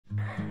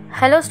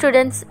Hello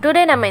students,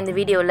 today நம்ம இந்த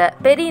வீடியோல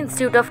Peri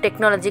Institute of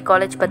Technology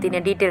College பத்தின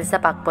டீடைல்ஸை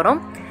பார்க்க போறோம்.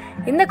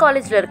 இந்த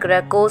காலேஜ்ல இருக்கிற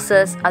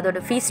கோர்சஸ், அதோட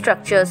ஃபீஸ்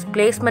ஸ்ட்ரக்சர்ஸ்,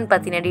 பிளேஸ்மெண்ட்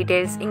பத்தின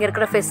டீடைல்ஸ், இங்க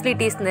இருக்கிற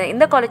ஃபெசிலிட்டிஸ்,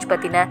 இந்த காலேஜ்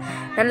பத்தின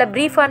நல்ல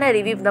பிரீஃபான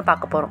ரிவ்யூ தான்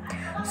பார்க்க போறோம்.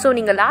 ஸோ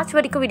நீங்கள் லாஸ்ட்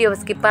வரைக்கும் வீடியோவை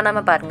ஸ்கிப்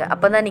பண்ணாமல் பாருங்கள்,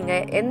 அப்போ தான்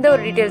நீங்கள் எந்த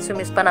ஒரு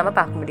டீட்டெயில்ஸும் மிஸ் பண்ணாமல்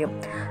பார்க்க முடியும்.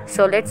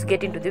 So let's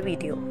get in to the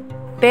video.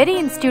 Peri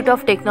Institute of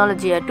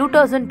Technology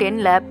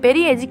 2010ல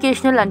Peri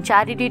Educational and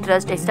Charity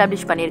Trust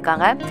establish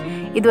பண்ணியிருக்காங்க.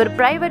 இது ஒரு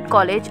private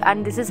college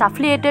and this is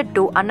affiliated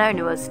to Anna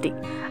university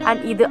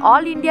and இது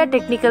all India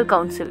technical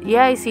council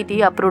AICTE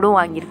அப்ரூவ்டும்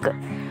வாங்கியிருக்கு.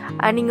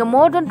 And இங்கே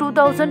மோர் தென்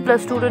 2000+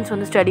 students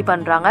வந்து study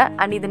பண்ணுறாங்க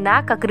and இது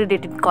NAC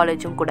accredited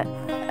காலேஜும் கூட.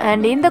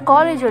 அண்ட் இந்த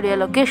காலேஜோடைய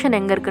லொக்கேஷன்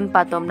எங்கே இருக்குன்னு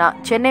பார்த்தோம்னா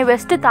சென்னை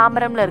வெஸ்ட்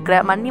தாம்பரமில் இருக்கிற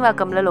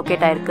மன்னிவாக்கமில்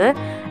லொக்கேட் ஆகிருக்கு.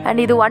 அண்ட்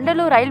இது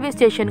வண்டலூர் ரயில்வே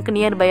ஸ்டேஷனுக்கு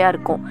நியர்பையாக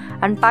இருக்கும்.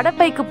 அண்ட்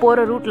படப்பைக்கு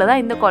போகிற ரூட்டில்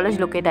தான் இந்த காலேஜ்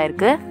லொக்கேட்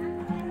ஆகிருக்கு.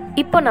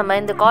 இப்போ நம்ம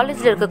இந்த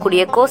காலேஜில்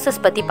இருக்கக்கூடிய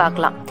கோர்சஸ் பற்றி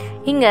பார்க்கலாம்.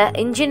 இங்கே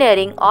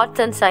engineering,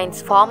 arts and science,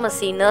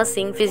 pharmacy,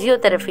 nursing,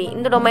 physiotherapy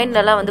இந்த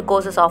டொமைன்லலாம் வந்து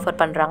கோர்சஸ் ஆஃபர்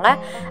பண்ணுறாங்க.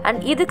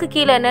 அண்ட் இதுக்கு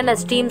கீழே என்னென்ன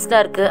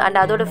ஸ்ட்ரீம்ஸ்லாம் இருக்குது அண்ட்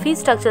அதோட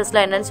ஃபீஸ்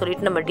ஸ்ட்ரக்சர்ஸ்லாம் என்னன்னு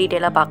சொல்லிட்டு நம்ம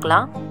டீட்டெயிலாக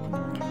பார்க்கலாம்.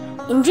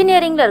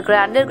 இன்ஜினியரிங்கில் இருக்கிற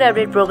அண்டர்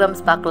கிராஜுவேட்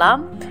ப்ரோக்ராம்ஸ்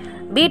பார்க்கலாம்.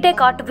 BTech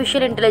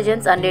Artificial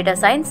Intelligence and Data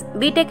Science,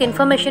 BTech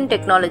Information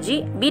Technology,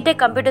 BTech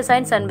Computer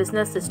Science and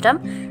Business System,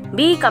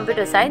 BE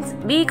Computer Science,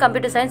 BE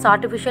Computer Science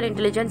Artificial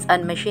Intelligence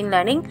and Machine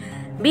Learning,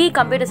 BE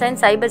Computer Science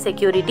Cyber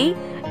Security,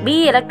 BE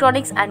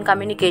Electronics and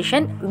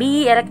Communication, BE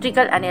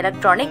Electrical and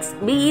Electronics,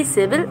 BE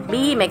Civil,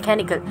 BE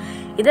Mechanical.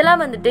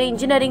 இதெல்லாம் வந்துட்டு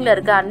இன்ஜினியரிங்கில்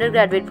இருக்க under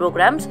graduate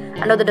programs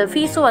and அதோட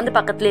ஃபீஸும் வந்து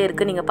பக்கத்துலேயே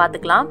இருக்குது, நீங்கள்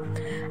பார்த்துக்கலாம்.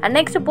 அண்ட்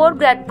நெக்ஸ்ட்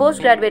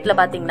போஸ்ட் கிராஜுவேட்டில்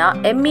பார்த்தீங்கன்னா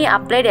ME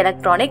Applied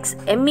Electronics,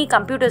 ME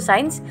Computer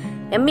Science,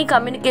 ME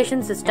Communication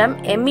System,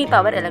 ME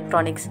Power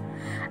Electronics.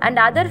 And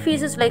other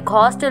fees like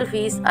hostel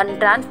fees and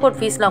transport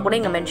feesலாம் கூட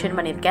இங்கே மென்ஷன்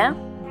பண்ணியிருக்கேன்.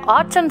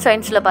 ஆர்ட்ஸ் அண்ட்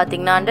சயின்ஸில்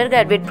பார்த்தீங்கன்னா under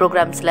graduate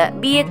ப்ரோக்ராம்ஸில்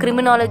BA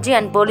Criminology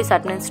and Police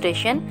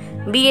Administration,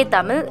 BA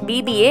Tamil,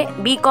 BBA,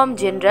 BCom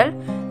General,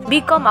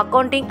 BCom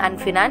Accounting and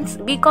Finance,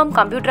 BCom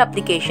Computer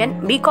Application,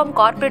 BCom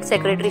Corporate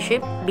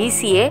Secretaryship,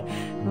 BCA,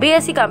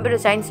 BSc Computer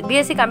Science,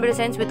 BSc Computer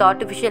Science with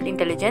Artificial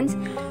Intelligence,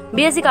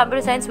 BSc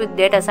Computer Science with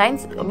Data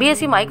Science,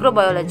 BSc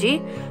Microbiology,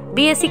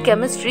 BSc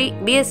Chemistry,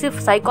 BSc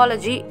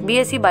Psychology,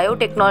 BSc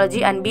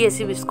Biotechnology and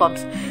BSc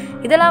Viscoms.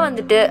 இதெல்லாம்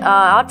வந்துட்டு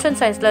arts and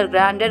சயின்ஸில்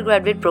இருக்கிற under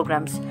graduate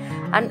programs.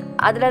 And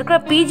அதில் இருக்கிற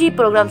PG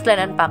ப்ரோக்ராம்ஸில்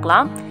என்னென்னு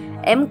பார்க்கலாம்.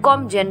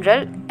 MCom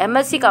General,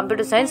 MSc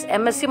Computer Science,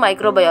 MSc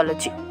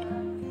Microbiology.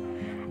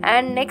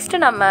 And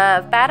next நம்ம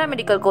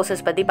paramedical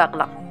courses பற்றி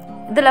பார்க்கலாம்.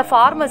 இதில்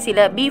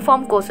ஃபார்மசியில்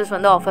BPharm கோர்சஸ்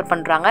வந்து ஆஃபர்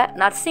பண்ணுறாங்க.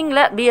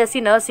 நர்சிங்கில்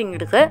BSc நர்சிங்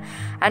இருக்குது.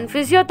 And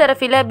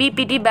ஃபிசியோதெரப்பியில்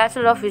BPT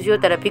bachelor of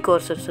physiotherapy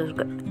courses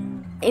இருக்குது.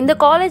 இந்த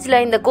காலேஜில்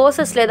இந்த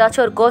கோர்சஸில்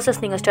ஏதாச்சும் ஒரு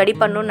கோர்சஸ் நீங்கள் ஸ்டடி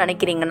பண்ணணும்னு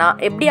நினைக்கிறீங்கன்னா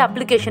எப்படி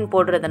அப்ளிகேஷன்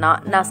போடுறதுனா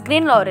நான்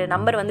ஸ்க்ரீனில் ஒரு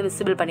நம்பர் வந்து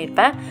விசிபிள்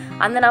பண்ணியிருப்பேன்.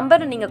 அந்த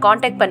நம்பரை நீங்கள்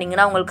காண்டாக்ட்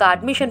பண்ணிங்கன்னா உங்களுக்கு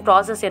அட்மிஷன்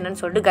ப்ராசஸ்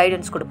என்னன்னு சொல்லிட்டு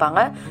கைடன்ஸ்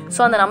கொடுப்பாங்க.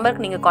 ஸோ அந்த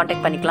நம்பருக்கு நீங்கள்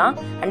காண்டாக்ட் பண்ணிக்கலாம்.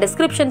 அண்ட்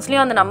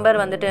டிஸ்கிரிப்ஷன்ஸ்லேயும் அந்த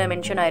நம்பர் வந்துட்டு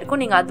மென்ஷன்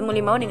ஆகிருக்கும், நீங்கள் அது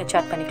மூலியமாகவும் நீங்கள்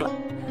சேட் பண்ணிக்கலாம்.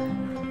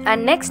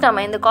 அண்ட் நெக்ஸ்ட்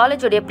நம்ம இந்த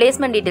காலேஜோடைய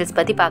பிளேஸ்மெண்ட் டீட்டெயில்ஸ்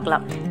பற்றி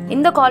பார்க்கலாம்.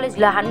 இந்த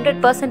காலேஜில்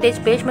 100%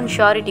 பிளேஸ்மெண்ட்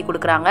ஷூரிட்டி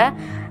கொடுக்குறாங்க.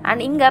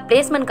 அண்ட் இங்கே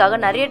பிளேஸ்மெண்ட்காக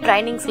நிறைய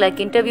trainings like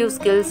interview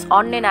skills,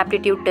 online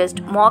aptitude test,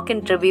 Mach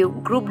interview,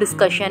 group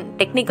discussion,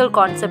 technical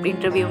concept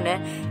இன்டர்வியூன்னு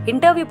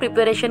interview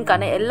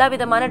ப்ரிப்பரேஷனுக்கான எல்லா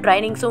விதமான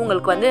ட்ரைனிங்ஸும்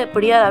உங்களுக்கு வந்து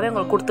பிடியாதாவே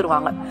உங்களுக்கு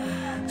கொடுத்துருவாங்க.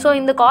 ஸோ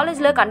இந்த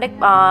காலேஜில்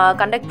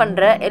கண்டக்ட்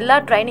பண்ணுற எல்லா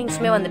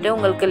ட்ரைனிங்ஸுமே வந்துட்டு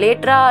உங்களுக்கு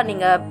லேட்டராக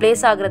நீங்கள்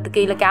ப்ளேஸ் ஆகிறதுக்கு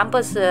இல்லை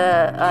கேம்பஸ்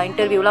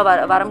இன்டர்வியூலாம்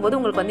வரும்போது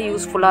உங்களுக்கு வந்து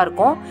யூஸ்ஃபுல்லாக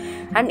இருக்கும்.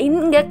 அண்ட்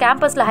இங்கே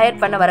கேம்பஸில்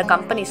ஹையர் பண்ண வர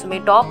கம்பெனிஸுமே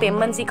டாப்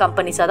MNC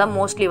கம்பெனிஸாக தான்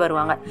மோஸ்ட்லி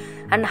வருவாங்க.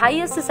 அண்ட்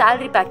ஹையஸ்ட்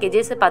சேலரி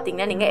பேக்கேஜஸ்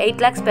பார்த்தீங்கன்னா நீங்கள்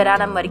 8 lakhs per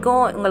annum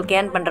வரைக்கும் உங்களுக்கு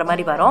ஏர்ன் பண்ணுற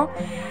மாதிரி வரும்.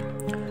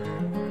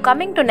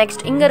 கம்மிங் டு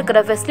நெக்ஸ்ட், இங்கே இருக்கிற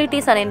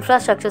ஃபெசிலிட்டிஸ் அண்ட்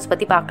இன்ஃப்ராஸ்ட்ரக்சர்ஸ்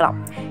பற்றி பார்க்கலாம்.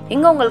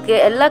 இங்கே உங்களுக்கு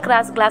எல்லா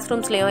கிளாஸ்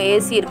ரூம்ஸ்லேயும்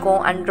AC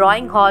இருக்கும். And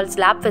drawing halls,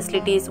 lab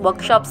facilities,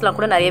 work ஷாப்ஸ்லாம்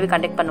கூட நிறையவே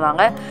கண்டக்ட்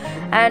பண்ணுவாங்க.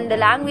 And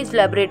language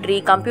laboratory,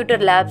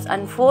 computer labs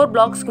and 4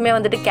 blocks-க்குமே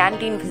வந்துட்டு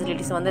கேன்டீன்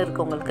ஃபெசிலிட்டிஸ் வந்து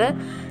இருக்குது உங்களுக்கு.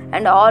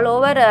 அண்ட் ஆல்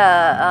ஓவர்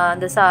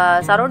அந்த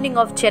சரௌண்டிங்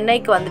ஆஃப்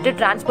சென்னைக்கு வந்துட்டு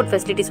டிரான்ஸ்போர்ட்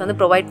ஃபெசிலிட்டிஸ் வந்து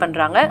ப்ரொவைட்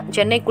பண்ணுறாங்க.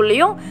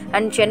 சென்னைக்குள்ளேயும்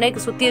அண்ட்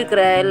சென்னைக்கு சுற்றி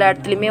இருக்கிற எல்லா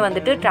இடத்துலையுமே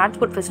வந்துட்டு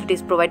டிரான்ஸ்போர்ட்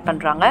ஃபெசிலிட்டிஸ் ப்ரொவைட்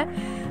பண்ணுறாங்க.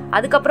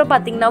 அதுக்கப்புறம்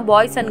பார்த்தீங்கன்னா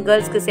பாய்ஸ் அண்ட்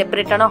கேர்ள்ஸ்க்கு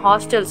செப்பரேட்டான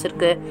ஹாஸ்டல்ஸ்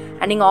இருக்குது.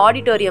 அண்ட் இங்கே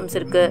ஆடிட்டோரியம்ஸ்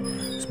இருக்குது.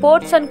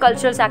 ஸ்போர்ட்ஸ் அண்ட்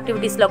கல்ச்சுரல்ஸ்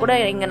ஆக்டிவிட்டீஸில் கூட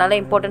இங்கே நல்ல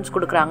இம்பார்ட்டன்ஸ்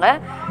கொடுக்குறாங்க.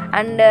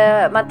 அண்டு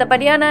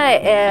மற்றபடியான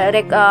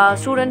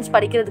ஸ்டூடெண்ட்ஸ்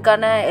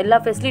படிக்கிறதுக்கான எல்லா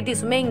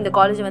ஃபெசிலிட்டிஸுமே இந்த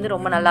காலேஜ் வந்து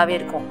ரொம்ப நல்லாவே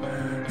இருக்கும்.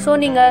 ஸோ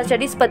நீங்கள்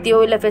ஸ்டடீஸ் பற்றியோ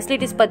இல்லை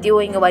ஃபெசிலிட்டிஸ் பற்றியோ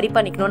இங்கே வரி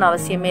பண்ணிக்கணும்னு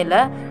அவசியமே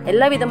இல்லை.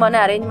 எல்லா விதமான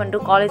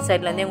அரேஞ்ச்மெண்ட்டும் காலேஜ்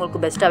சைட்லேருந்தே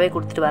உங்களுக்கு பெஸ்ட்டாகவே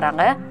கொடுத்துட்டு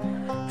வராங்க.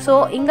 ஸோ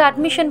இங்கே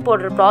அட்மிஷன்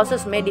போடுற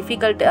ப்ராசஸ்மே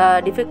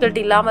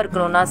டிஃபிகல்ட்டி இல்லாமல்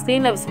இருக்கணும்னா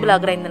ஸ்க்ரீனில் விசிபிள்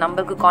ஆகிற இந்த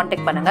நம்பருக்கு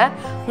காண்டாக்ட் பண்ணுங்கள்.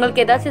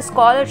 உங்களுக்கு ஏதாச்சும்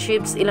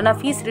ஸ்காலர்ஷிப்ஸ் இல்லைனா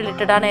ஃபீஸ்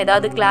ரிலேட்டடான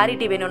ஏதாவது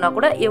கிளாரிட்டி வேணும்னா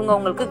கூட இவங்க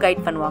உங்களுக்கு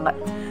கைட் பண்ணுவாங்க.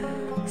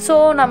 ஸோ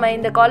நம்ம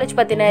இந்த காலேஜ்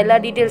பற்றின எல்லா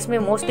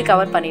டீட்டெயில்ஸுமே மோஸ்ட்லி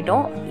கவர்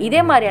பண்ணிட்டோம்.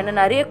 இதே மாதிரியான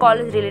நிறைய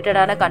காலேஜ்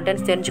ரிலேட்டடான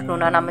கண்டென்ட்ஸ்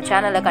தெரிஞ்சுக்கணுன்னா நம்ம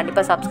சேனலை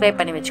கண்டிப்பாக சப்ஸ்கிரைப்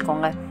பண்ணி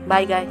வச்சுக்கோங்க.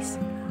 Bye guys.